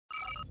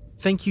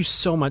Thank you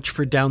so much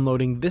for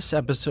downloading this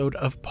episode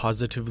of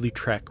Positively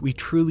Trek. We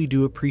truly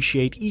do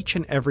appreciate each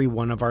and every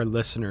one of our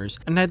listeners,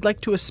 and I'd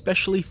like to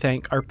especially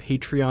thank our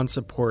Patreon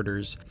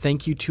supporters.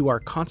 Thank you to our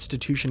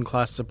Constitution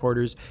class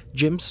supporters,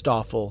 Jim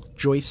Stoffel,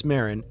 Joyce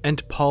Marin,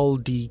 and Paul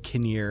D.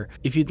 Kinnear.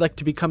 If you'd like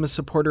to become a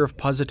supporter of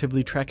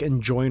Positively Trek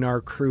and join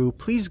our crew,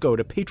 please go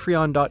to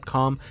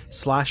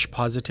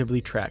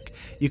patreon.com/positivelytrek.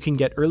 You can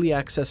get early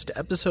access to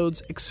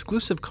episodes,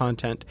 exclusive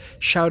content,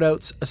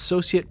 shoutouts,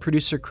 associate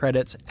producer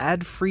credits,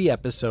 ad-free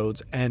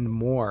episodes, and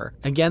more.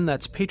 Again,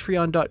 that's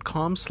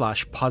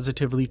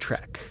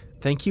patreon.com/positivelytrek.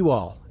 Thank you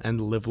all, and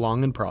live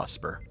long and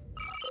prosper.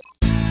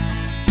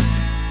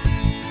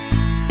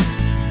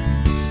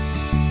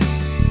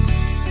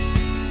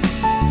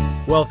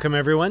 Welcome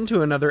everyone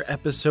to another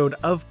episode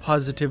of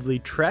Positively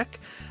Trek.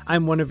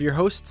 I'm one of your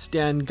hosts,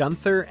 Dan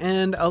Gunther,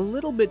 and a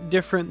little bit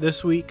different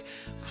this week,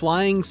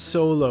 flying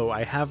solo.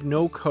 I have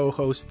no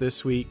co-host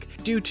this week.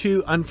 Due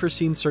to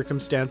unforeseen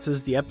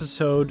circumstances, the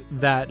episode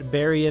that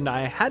Barry and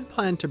I had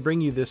planned to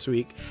bring you this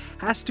week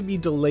has to be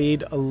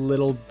delayed a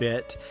little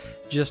bit,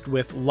 just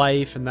with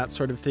life and that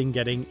sort of thing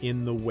getting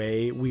in the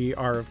way. We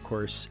are, of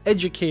course,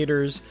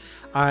 educators.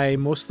 I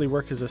mostly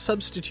work as a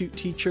substitute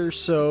teacher,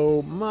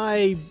 so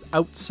my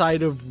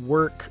outside of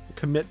work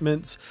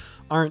commitments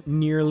aren't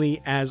nearly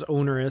as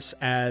onerous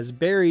as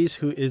Barry's,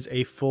 who is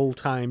a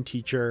full-time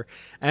teacher,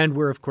 and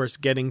we're of course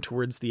getting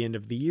towards the end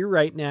of the year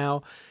right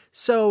now,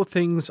 so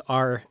things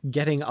are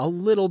getting a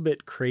little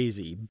bit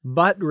crazy.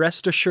 But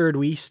rest assured,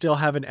 we still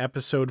have an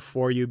episode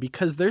for you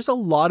because there's a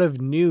lot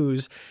of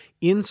news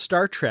in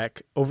Star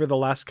Trek over the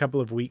last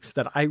couple of weeks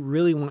that I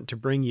really want to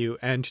bring you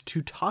and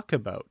to talk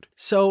about.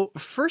 So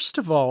first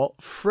of all,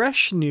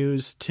 fresh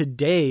news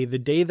today, the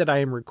day that I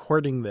am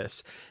recording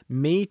this,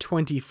 May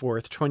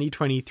 24th,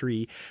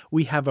 2023,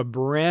 we have a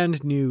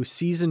brand new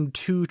Season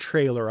 2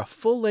 trailer, a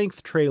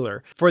full-length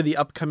trailer for the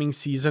upcoming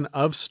season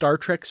of Star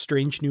Trek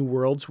Strange New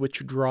Worlds,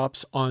 which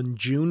drops on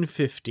June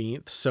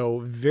 15th, so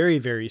very,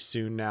 very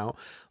soon now.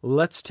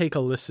 Let's take a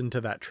listen to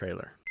that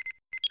trailer.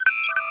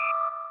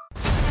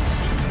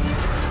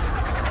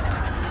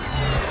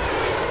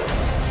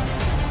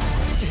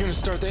 Gonna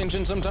start the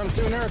engine sometime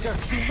soon, Erica?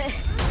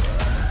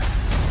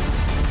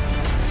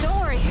 Don't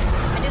worry,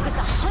 I did this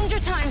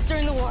 100 times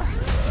during the war.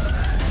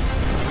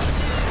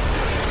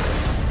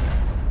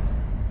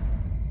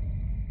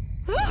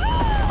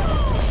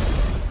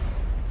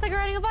 It's like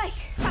riding a bike.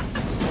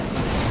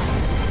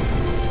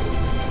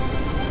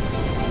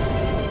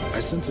 I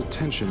sense a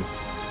tension,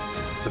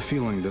 the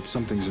feeling that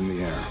something's in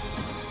the air.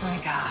 Oh my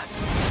God.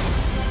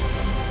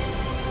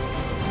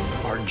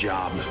 Our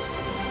job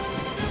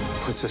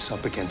puts us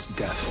up against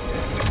death.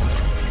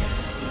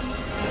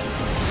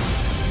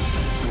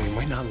 And we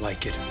might not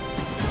like it,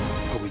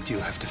 but we do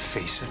have to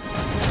face it.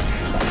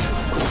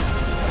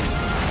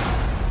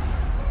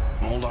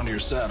 Hold on to your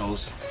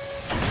saddles.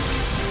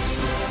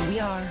 We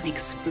are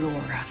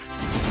explorers.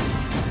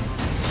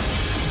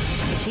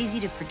 It's easy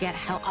to forget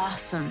how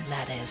awesome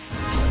that is.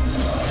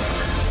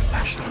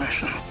 That's the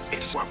mission.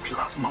 It's what we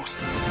love most.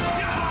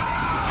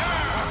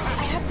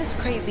 I have this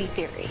crazy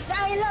theory.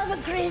 I love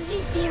a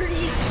crazy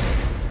theory.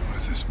 What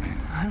does this mean?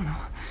 I don't know.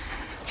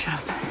 Shut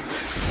up.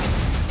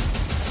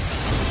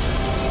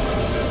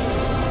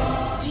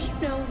 Do you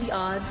know the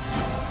odds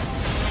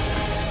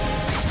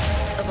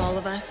of all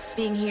of us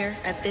being here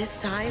at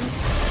this time?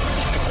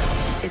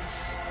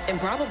 It's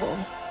improbable,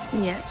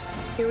 and yet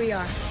here we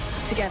are,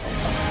 together.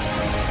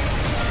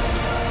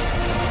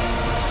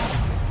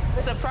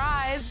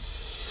 Surprise!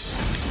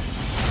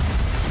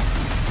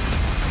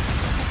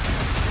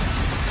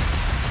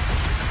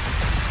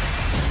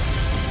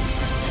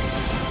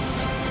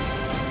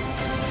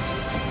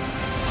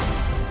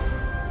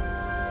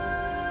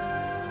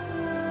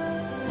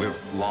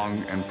 Live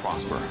long and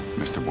prosper,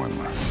 Mr.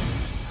 Boimler.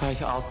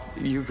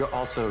 You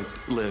also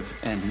live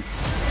and...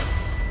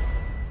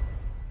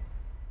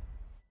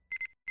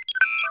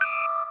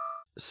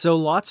 So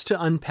lots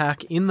to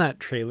unpack in that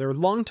trailer.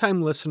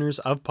 Longtime listeners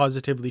of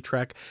Positively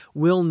Trek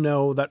will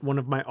know that one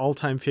of my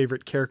all-time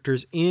favorite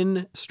characters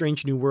in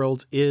Strange New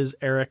Worlds is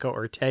Erica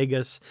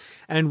Ortegas,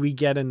 and we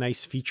get a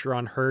nice feature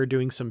on her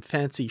doing some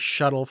fancy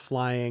shuttle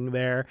flying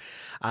there.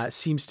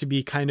 Seems to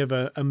be kind of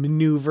a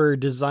maneuver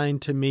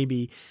designed to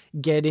maybe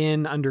get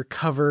in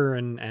undercover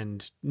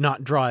and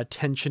not draw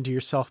attention to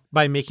yourself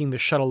by making the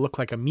shuttle look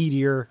like a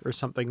meteor or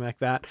something like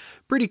that.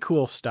 Pretty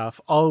cool stuff.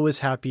 Always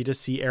happy to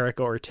see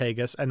Erica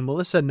Ortegas and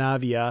Melissa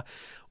Navia,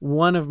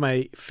 one of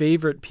my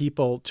favorite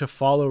people to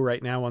follow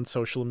right now on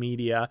social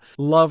media.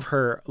 Love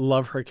her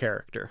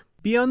character.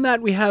 Beyond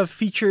that, we have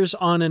features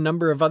on a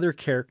number of other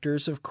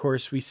characters. Of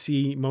course, we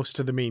see most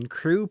of the main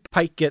crew.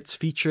 Pike gets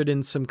featured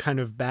in some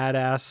kind of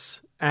badass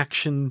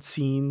action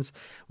scenes.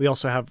 We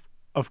also have,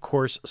 of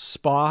course,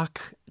 Spock,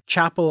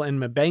 Chapel, and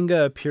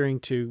M'Benga appearing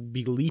to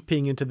be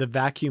leaping into the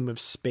vacuum of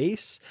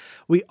space.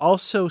 We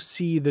also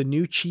see the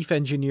new chief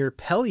engineer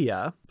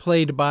Pelia,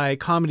 played by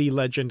comedy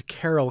legend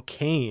Carol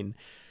Kane.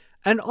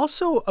 And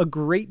also a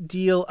great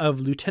deal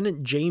of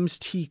Lieutenant James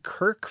T.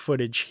 Kirk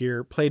footage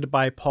here, played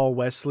by Paul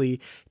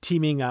Wesley,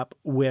 teaming up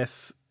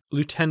with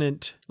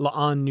Lieutenant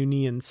Laan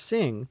Noonien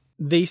Singh.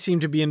 They seem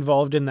to be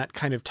involved in that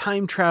kind of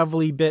time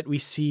travel-y bit. We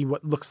see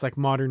what looks like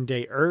modern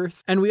day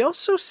Earth. And we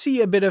also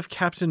see a bit of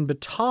Captain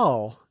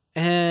Batal.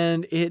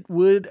 And it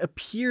would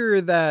appear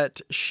that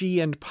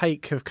she and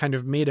Pike have kind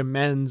of made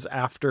amends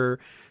after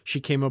she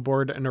came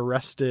aboard and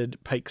arrested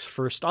Pike's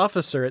first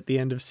officer at the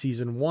end of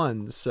season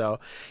 1. So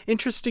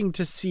interesting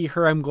to see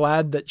her. I'm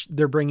glad that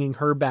they're bringing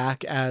her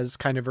back as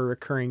kind of a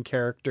recurring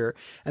character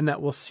and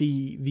that we'll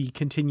see the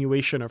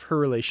continuation of her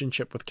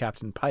relationship with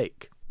Captain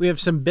Pike. We have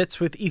some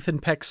bits with Ethan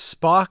Peck's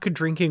Spock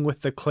drinking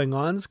with the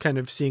Klingons, kind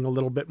of seeing a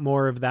little bit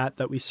more of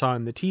that we saw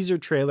in the teaser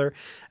trailer,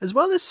 as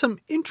well as some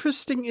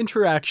interesting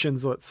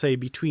interactions, let's say,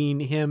 between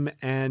him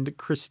and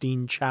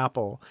Christine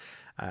Chapel.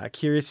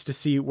 Curious to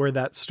see where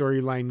that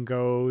storyline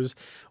goes.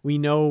 We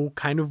know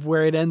kind of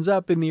where it ends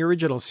up in the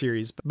original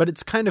series, but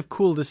it's kind of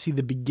cool to see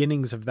the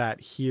beginnings of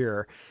that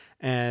here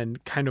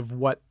and kind of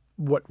what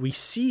we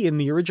see in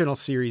the original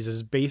series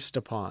is based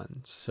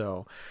upon.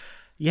 So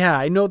yeah,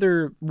 I know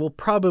there will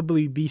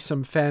probably be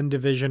some fan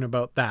division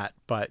about that,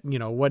 but, you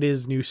know, what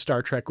is new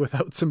Star Trek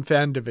without some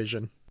fan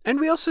division? And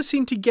we also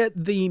seem to get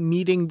the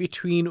meeting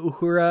between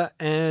Uhura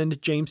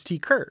and James T.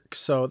 Kirk,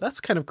 so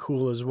that's kind of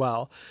cool as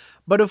well.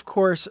 But of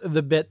course,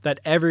 the bit that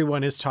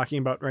everyone is talking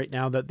about right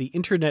now that the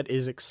internet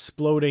is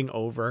exploding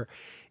over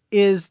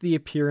is the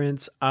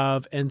appearance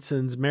of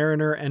Ensigns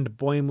Mariner and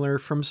Boimler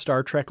from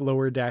Star Trek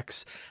Lower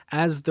Decks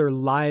as their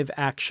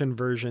live-action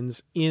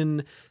versions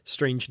in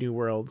Strange New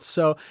Worlds.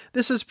 So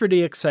this is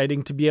pretty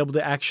exciting to be able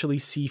to actually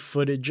see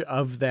footage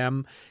of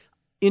them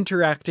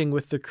interacting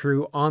with the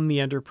crew on the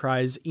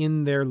Enterprise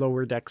in their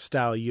Lower Deck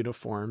style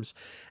uniforms.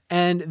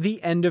 And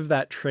the end of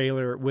that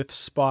trailer with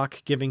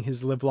Spock giving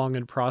his live long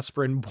and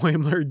prosper and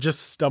Boimler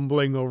just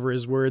stumbling over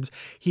his words.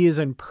 He is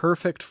in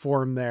perfect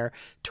form there,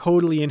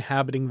 totally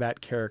inhabiting that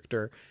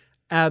character.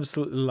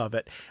 Absolutely love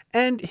it.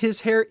 And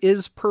his hair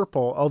is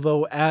purple,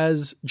 although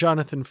as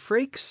Jonathan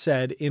Frakes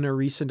said in a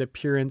recent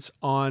appearance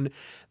on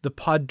the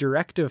Pod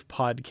Directive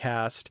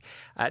podcast,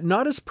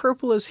 not as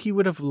purple as he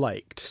would have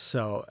liked.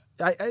 So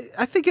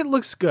I think it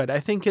looks good. I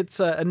think it's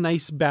a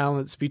nice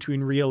balance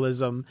between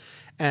realism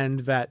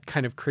and that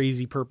kind of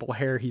crazy purple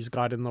hair he's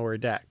got in Lower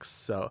Decks.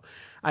 So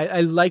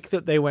I like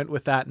that they went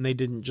with that and they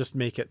didn't just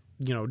make it,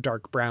 you know,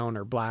 dark brown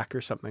or black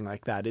or something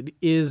like that. It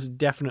is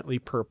definitely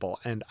purple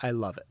and I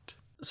love it.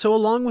 So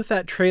along with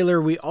that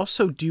trailer, we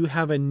also do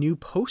have a new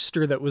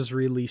poster that was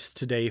released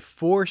today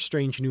for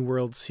Strange New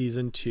Worlds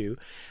Season 2.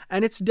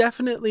 And it's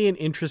definitely an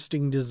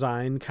interesting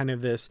design, kind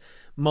of this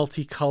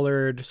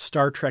multicolored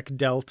Star Trek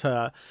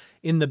Delta.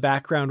 In the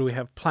background, we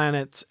have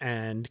planets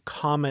and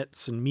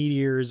comets and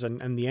meteors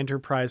and the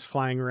Enterprise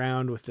flying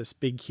around with this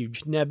big,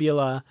 huge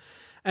nebula.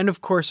 And of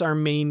course, our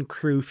main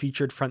crew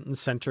featured front and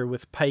center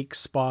with Pike,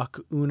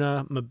 Spock,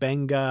 Una,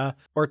 M'Benga,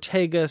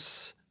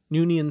 Ortegas,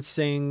 Noonien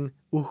Singh,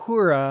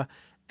 Uhura,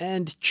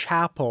 and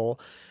Chapel.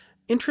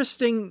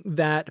 Interesting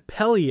that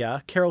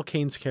Pelia, Carol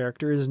Kane's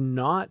character, is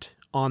not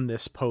on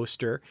this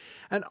poster.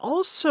 And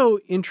also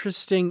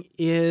interesting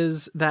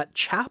is that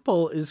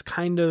Chapel is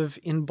kind of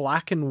in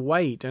black and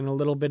white and a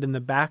little bit in the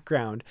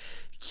background.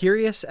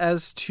 Curious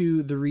as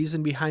to the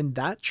reason behind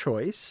that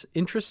choice.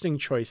 Interesting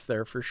choice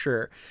there for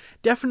sure.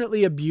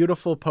 Definitely a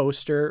beautiful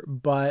poster,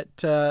 but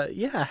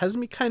yeah, has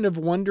me kind of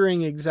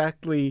wondering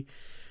exactly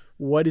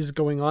what is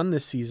going on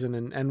this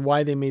season and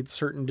why they made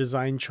certain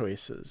design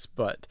choices.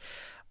 But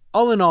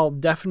all in all,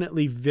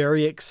 definitely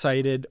very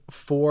excited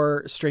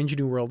for Strange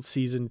New Worlds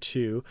Season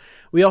 2.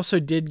 We also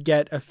did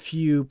get a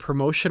few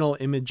promotional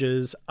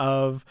images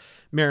of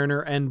Mariner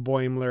and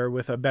Boimler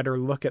with a better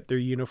look at their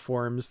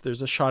uniforms.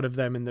 There's a shot of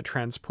them in the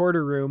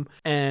transporter room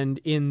and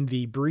in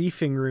the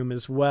briefing room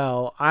as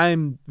well.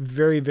 I'm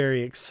very,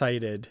 very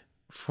excited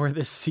for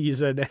this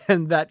season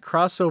and that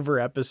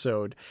crossover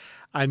episode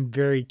I'm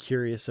very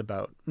curious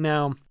about.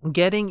 Now,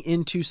 getting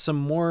into some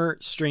more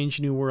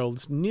Strange New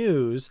Worlds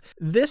news,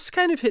 this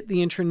kind of hit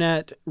the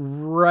internet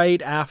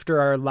right after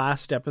our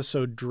last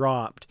episode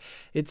dropped.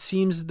 It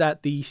seems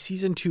that the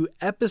Season 2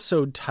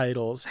 episode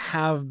titles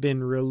have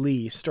been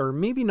released, or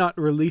maybe not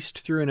released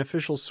through an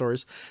official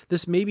source.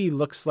 This maybe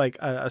looks like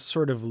a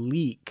sort of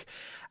leak.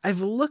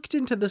 I've looked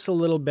into this a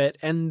little bit,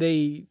 and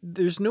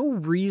there's no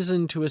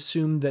reason to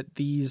assume that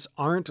these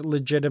aren't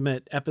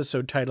legitimate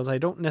episode titles. I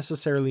don't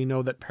necessarily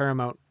know that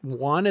Paramount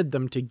wanted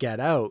them to get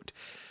out,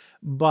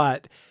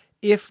 but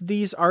if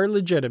these are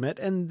legitimate,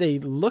 and they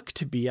look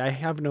to be, I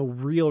have no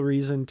real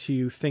reason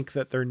to think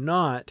that they're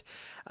not.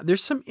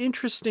 There's some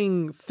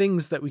interesting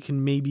things that we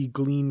can maybe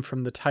glean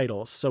from the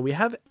titles. So we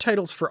have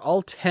titles for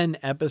all 10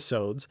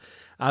 episodes.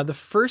 The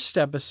first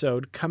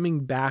episode,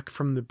 coming back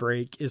from the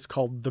break, is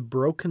called The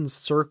Broken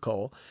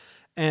Circle.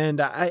 And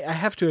I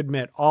have to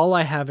admit, all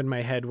I have in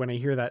my head when I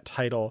hear that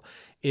title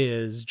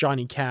is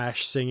Johnny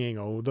Cash singing,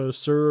 "Oh, the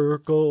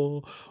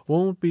circle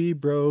won't be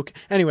broke."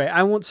 Anyway,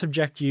 I won't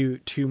subject you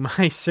to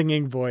my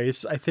singing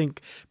voice. I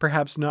think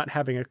perhaps not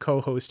having a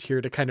co-host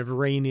here to kind of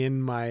rein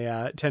in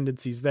my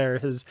tendencies there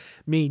has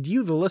made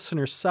you, the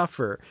listener,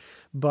 suffer.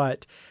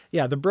 But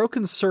yeah, The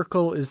Broken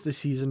Circle is the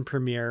season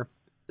premiere.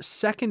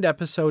 second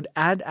episode,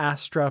 Ad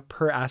Astra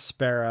per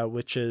Aspera,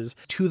 which is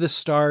to the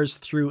stars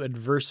through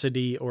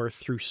adversity or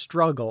through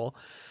struggle.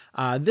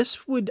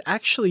 This would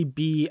actually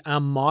be a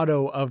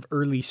motto of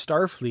early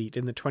Starfleet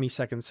in the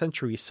 22nd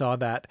century. We saw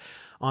that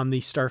on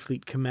the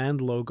Starfleet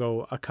Command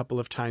logo a couple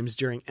of times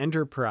during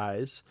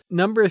Enterprise.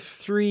 Number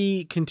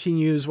 3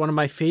 continues one of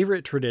my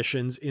favorite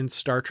traditions in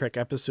Star Trek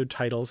episode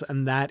titles,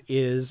 and that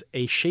is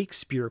a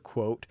Shakespeare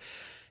quote.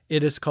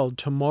 It is called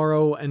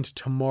Tomorrow and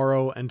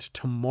Tomorrow and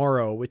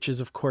Tomorrow, which is,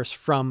 of course,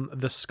 from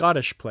the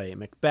Scottish play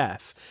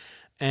Macbeth.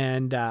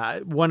 And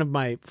one of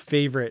my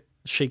favorite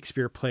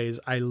Shakespeare plays.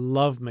 I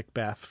love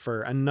Macbeth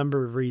for a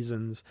number of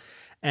reasons.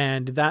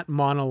 And that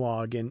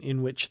monologue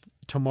in which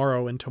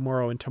tomorrow and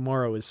tomorrow and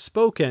tomorrow is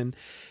spoken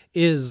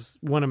is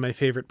one of my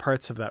favorite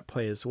parts of that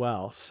play as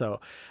well. So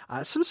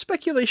some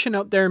speculation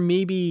out there,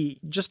 maybe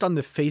just on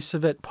the face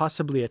of it,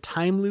 possibly a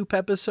time loop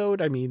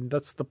episode. I mean,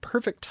 that's the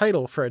perfect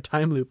title for a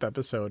time loop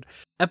episode.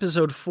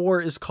 Episode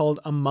 4 is called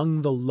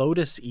Among the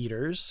Lotus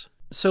Eaters.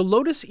 So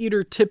Lotus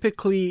Eater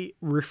typically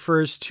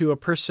refers to a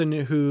person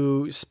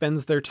who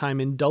spends their time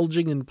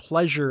indulging in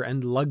pleasure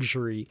and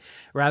luxury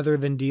rather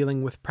than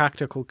dealing with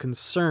practical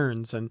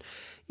concerns, and,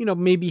 you know,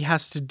 maybe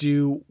has to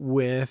do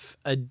with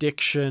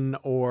addiction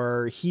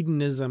or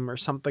hedonism or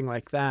something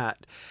like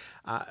that.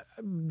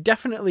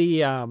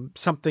 Definitely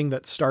something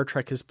that Star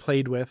Trek has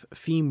played with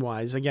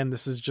theme-wise. Again,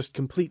 this is just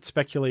complete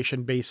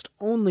speculation based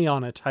only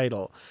on a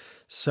title.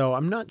 So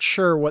I'm not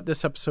sure what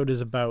this episode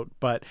is about,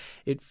 but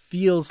it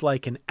feels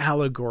like an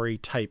allegory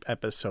type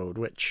episode,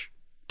 which,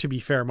 to be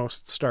fair,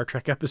 most Star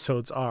Trek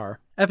episodes are.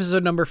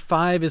 Episode number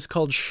 5 is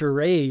called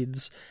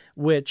Charades,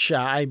 which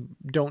I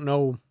don't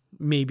know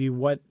maybe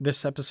what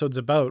this episode's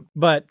about.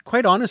 But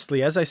quite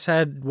honestly, as I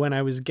said when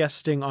I was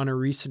guesting on a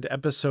recent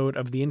episode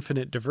of the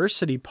Infinite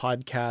Diversity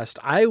podcast,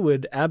 I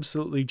would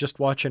absolutely just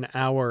watch an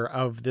hour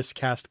of this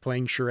cast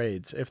playing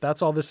charades. If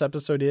that's all this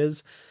episode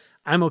is,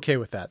 I'm okay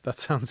with that. That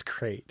sounds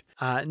great.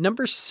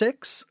 Number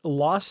 6,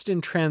 Lost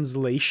in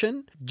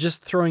Translation.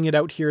 Just throwing it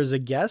out here as a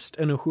guest,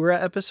 an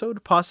Uhura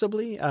episode,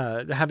 possibly,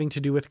 having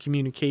to do with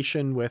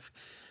communication with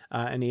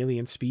an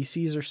alien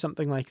species or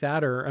something like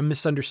that, or a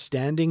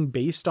misunderstanding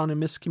based on a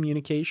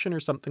miscommunication or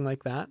something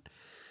like that.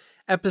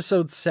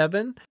 Episode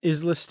 7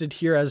 is listed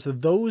here as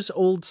Those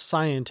Old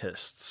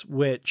Scientists,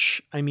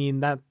 which, I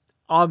mean, that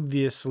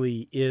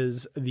obviously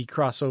is the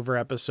crossover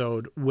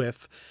episode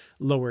with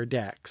Lower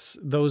Decks.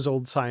 Those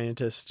Old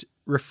Scientists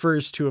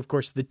refers to, of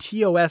course, the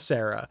TOS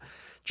era.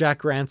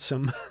 Jack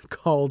Ransom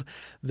called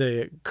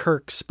the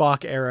Kirk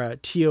Spock era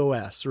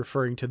TOS,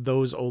 referring to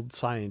those old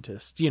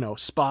scientists. You know,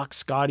 Spock,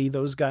 Scotty,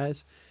 those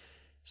guys.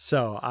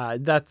 So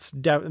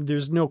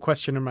there's no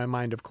question in my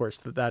mind, of course,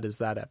 that is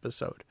that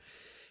episode.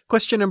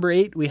 Question number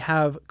 8 we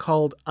have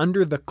called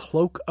Under the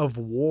Cloak of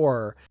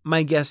War.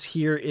 My guess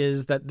here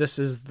is that this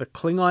is the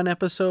Klingon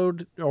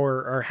episode,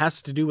 or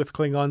has to do with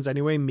Klingons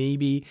anyway.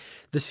 Maybe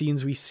the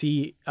scenes we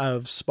see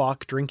of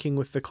Spock drinking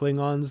with the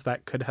Klingons,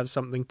 that could have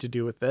something to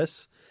do with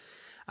this.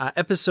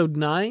 Episode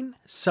 9,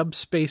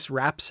 Subspace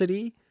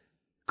Rhapsody.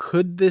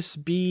 Could this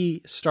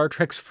be Star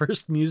Trek's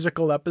first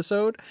musical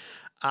episode?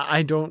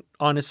 I don't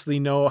honestly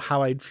know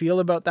how I'd feel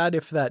about that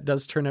if that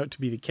does turn out to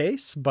be the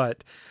case,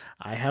 but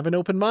I have an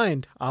open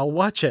mind. I'll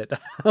watch it.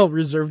 I'll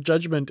reserve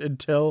judgment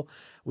until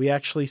we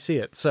actually see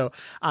it. So,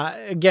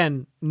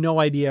 again, no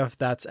idea if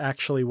that's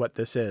actually what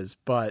this is,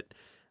 but,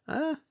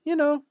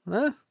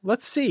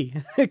 let's see.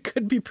 It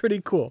could be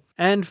pretty cool.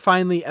 And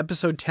finally,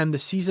 episode 10, the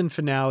season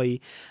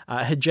finale,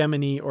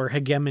 Hegemony or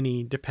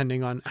Hegemony,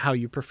 depending on how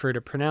you prefer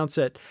to pronounce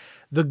it.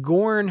 The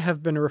Gorn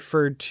have been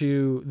referred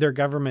to their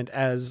government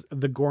as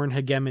the Gorn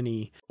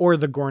Hegemony or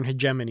the Gorn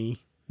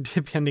Hegemony,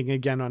 depending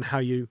again on how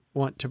you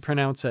want to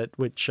pronounce it,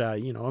 which,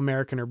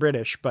 American or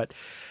British. But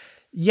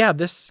yeah,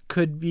 this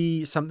could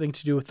be something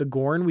to do with the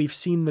Gorn. We've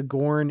seen the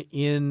Gorn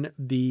in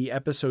the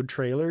episode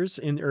trailers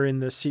in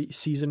the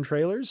season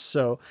trailers.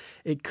 So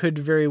it could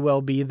very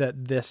well be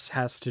that this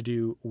has to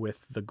do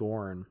with the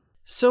Gorn.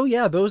 So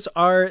yeah, those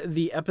are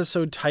the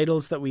episode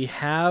titles that we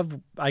have.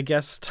 I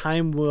guess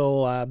time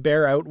will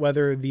bear out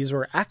whether these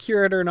were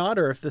accurate or not,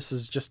 or if this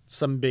is just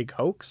some big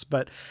hoax,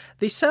 but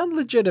they sound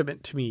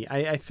legitimate to me.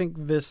 I think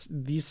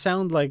these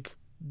sound like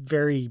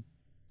very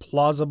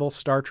plausible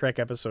Star Trek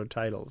episode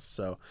titles.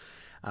 So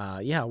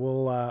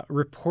we'll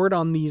report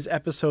on these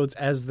episodes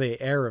as they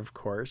air, of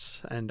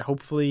course, and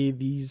hopefully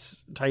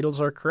these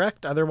titles are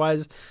correct.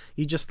 Otherwise,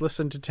 you just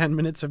listen to 10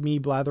 minutes of me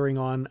blathering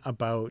on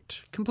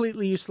about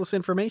completely useless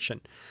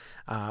information,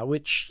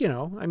 which,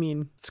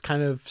 it's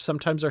kind of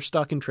sometimes our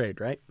stock in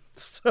trade, right?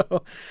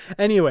 So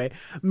anyway,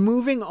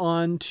 moving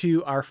on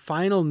to our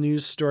final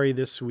news story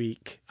this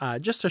week.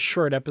 Just a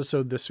short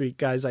episode this week,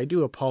 guys. I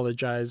do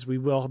apologize. We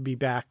will be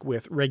back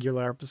with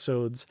regular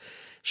episodes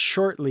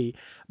shortly,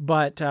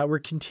 but we're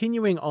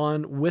continuing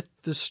on with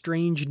the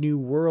Strange New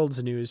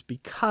Worlds news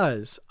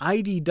because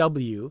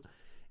IDW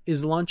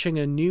is launching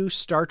a new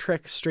Star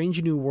Trek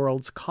Strange New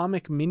Worlds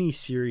comic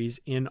miniseries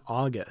in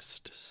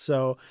August.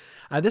 So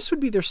this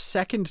would be their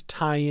second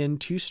tie-in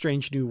to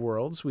Strange New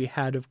Worlds. We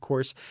had, of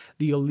course,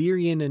 the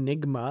Illyrian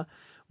Enigma,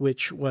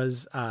 which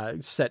was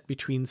set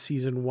between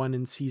season 1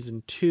 and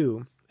season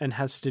 2 and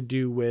has to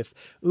do with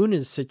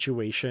Una's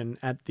situation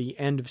at the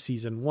end of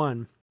season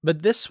 1.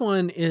 But this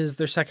one is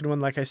their second one.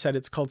 Like I said,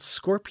 it's called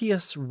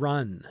Scorpius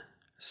Run.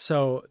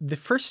 So the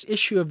first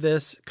issue of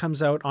this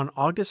comes out on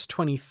August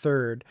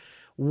 23rd,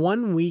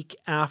 1 week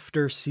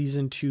after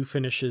season 2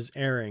 finishes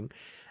airing.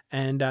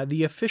 And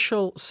the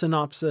official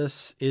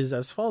synopsis is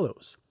as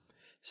follows.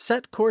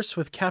 Set course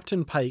with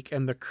Captain Pike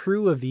and the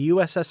crew of the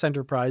USS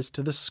Enterprise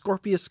to the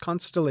Scorpius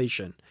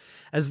constellation.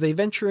 As they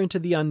venture into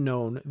the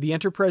unknown, the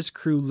Enterprise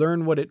crew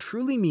learn what it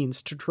truly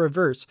means to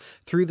traverse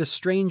through the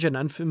strange and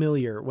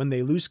unfamiliar when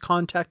they lose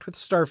contact with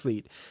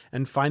Starfleet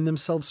and find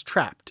themselves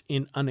trapped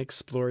in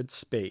unexplored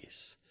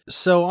space.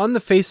 So on the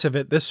face of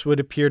it, this would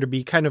appear to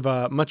be kind of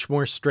a much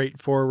more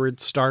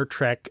straightforward Star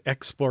Trek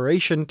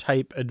exploration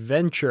type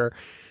adventure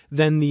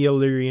than the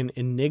Illyrian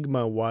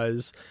Enigma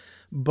was.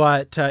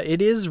 But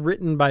it is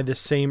written by the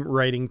same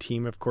writing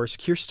team, of course,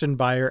 Kirsten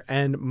Beyer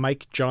and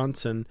Mike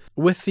Johnson,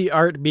 with the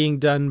art being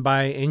done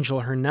by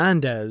Angel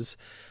Hernandez,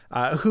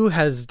 who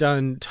has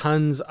done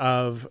tons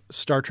of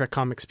Star Trek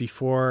comics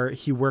before.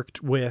 He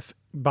worked with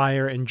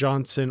Beyer and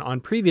Johnson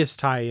on previous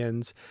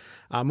tie-ins.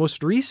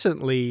 Most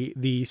recently,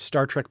 the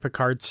Star Trek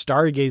Picard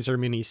Stargazer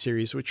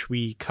miniseries, which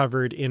we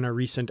covered in a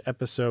recent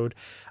episode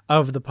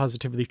of the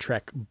Positively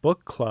Trek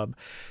Book Club.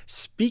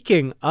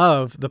 Speaking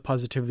of the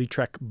Positively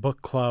Trek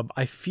Book Club,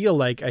 I feel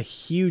like a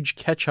huge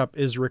catch-up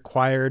is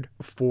required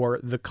for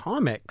the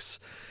comics,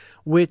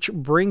 which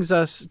brings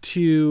us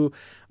to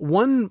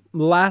one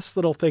last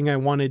little thing I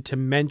wanted to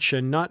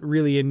mention, not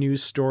really a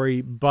news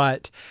story,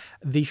 but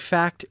the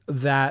fact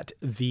that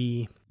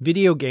the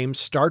video game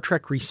Star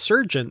Trek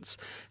Resurgence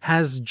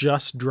has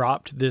just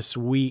dropped this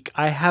week.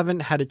 I haven't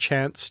had a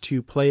chance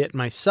to play it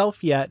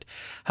myself yet.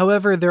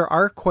 However, there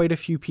are quite a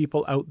few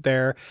people out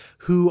there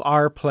who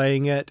are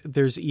playing it.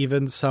 There's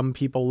even some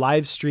people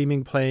live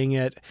streaming playing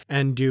it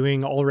and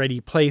doing already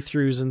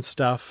playthroughs and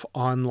stuff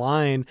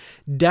online.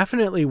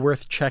 Definitely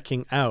worth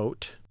checking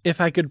out.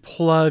 If I could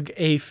plug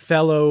a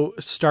fellow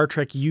Star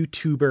Trek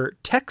YouTuber,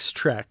 Tex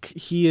Trek,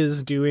 he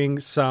is doing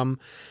some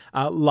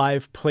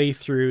live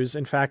playthroughs.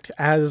 In fact,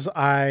 as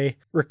I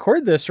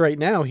record this right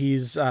now,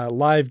 he's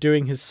live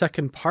doing his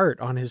second part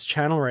on his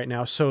channel right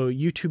now. So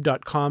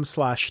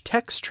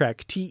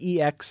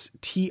youtube.com/TexTrek,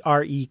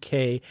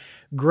 TEXTREK.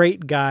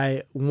 Great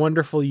guy,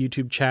 wonderful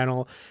YouTube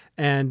channel.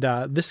 And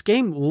this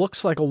game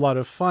looks like a lot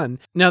of fun.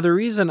 Now, the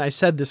reason I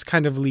said this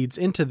kind of leads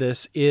into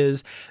this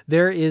is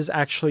there is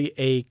actually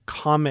a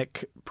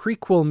comic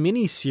prequel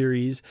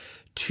miniseries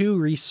to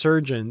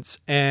Resurgence.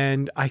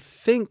 And I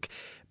think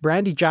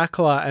Brandy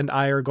Jacala and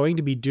I are going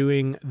to be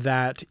doing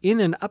that in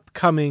an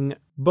upcoming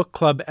book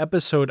club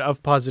episode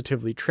of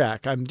Positively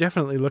Trek. I'm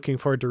definitely looking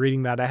forward to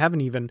reading that. I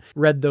haven't even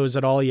read those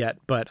at all yet,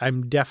 but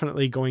I'm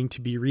definitely going to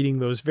be reading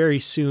those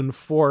very soon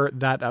for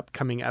that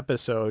upcoming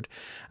episode.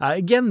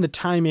 Again, the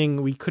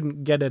timing, we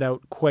couldn't get it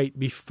out quite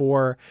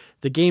before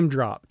the game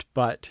dropped,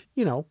 but,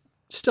 you know,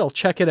 still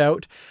check it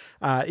out.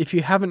 If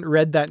you haven't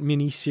read that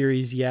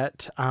mini-series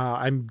yet,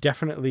 I'm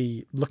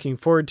definitely looking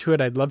forward to it.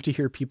 I'd love to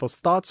hear people's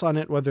thoughts on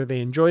it, whether they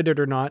enjoyed it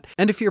or not.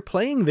 And if you're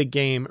playing the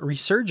game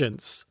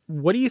Resurgence,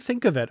 what do you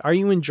think of it? Are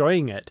you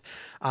enjoying it?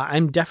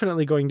 I'm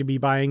definitely going to be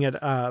buying it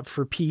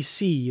for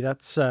PC.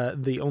 That's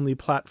the only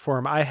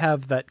platform I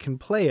have that can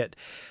play it.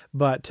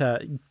 But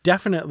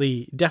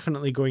definitely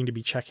going to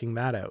be checking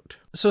that out.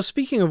 So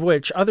speaking of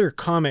which, other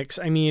comics,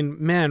 I mean,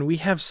 man, we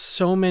have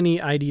so many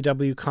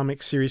IDW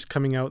comic series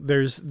coming out.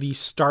 There's the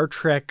Star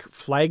Trek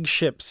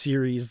flagship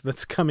series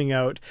that's coming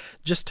out,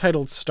 just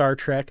titled Star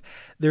Trek.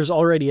 There's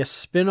already a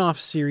spin-off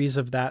series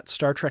of that,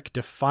 Star Trek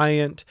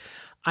Defiant.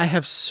 I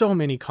have so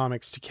many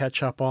comics to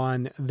catch up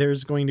on.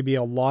 There's going to be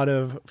a lot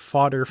of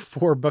fodder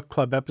for book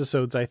club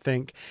episodes, I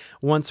think,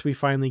 once we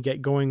finally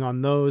get going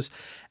on those.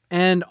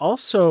 And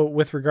also,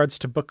 with regards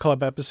to book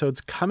club episodes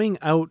coming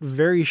out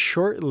very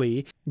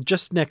shortly,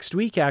 just next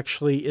week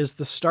actually, is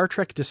the Star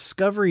Trek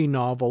Discovery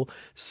novel,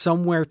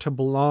 Somewhere to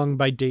Belong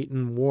by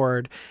Dayton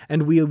Ward.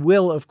 And we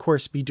will, of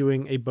course, be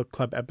doing a book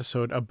club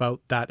episode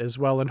about that as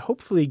well, and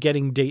hopefully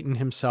getting Dayton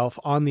himself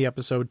on the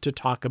episode to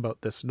talk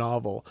about this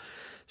novel.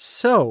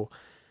 So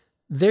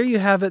there you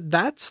have it.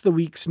 That's the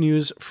week's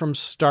news from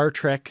Star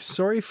Trek.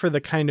 Sorry for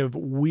the kind of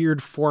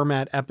weird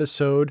format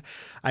episode.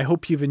 I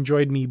hope you've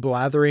enjoyed me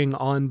blathering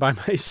on by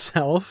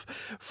myself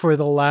for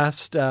the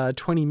last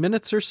 20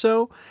 minutes or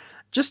so.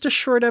 Just a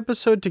short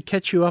episode to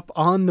catch you up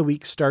on the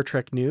week's Star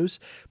Trek news.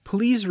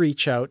 Please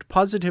reach out,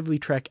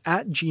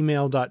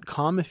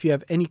 positivelytrek@gmail.com, if you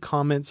have any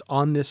comments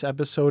on this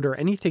episode or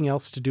anything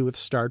else to do with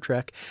Star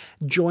Trek.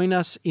 Join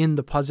us in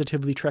the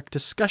Positively Trek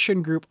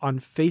discussion group on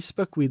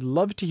Facebook. We'd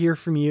love to hear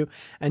from you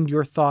and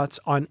your thoughts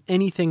on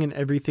anything and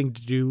everything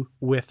to do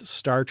with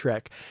Star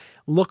Trek.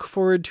 Look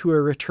forward to a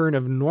return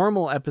of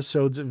normal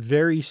episodes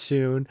very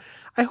soon.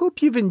 I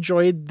hope you've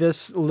enjoyed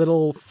this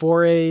little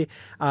foray,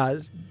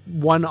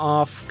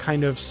 one-off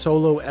kind of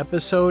solo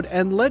episode,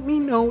 and let me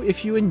know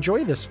if you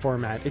enjoy this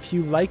format. If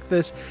you like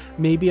this,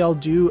 maybe I'll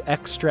do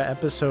extra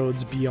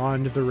episodes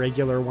beyond the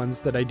regular ones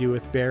that I do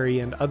with Barry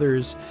and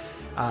others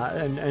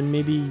and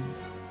maybe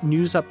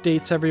news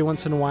updates every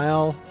once in a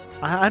while.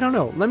 I don't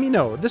know. Let me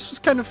know. This was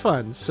kind of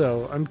fun,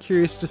 so I'm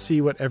curious to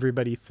see what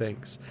everybody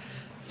thinks.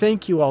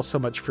 Thank you all so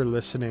much for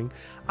listening.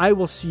 I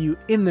will see you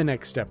in the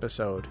next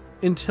episode.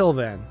 Until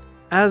then,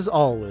 as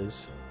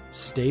always,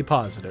 stay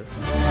positive.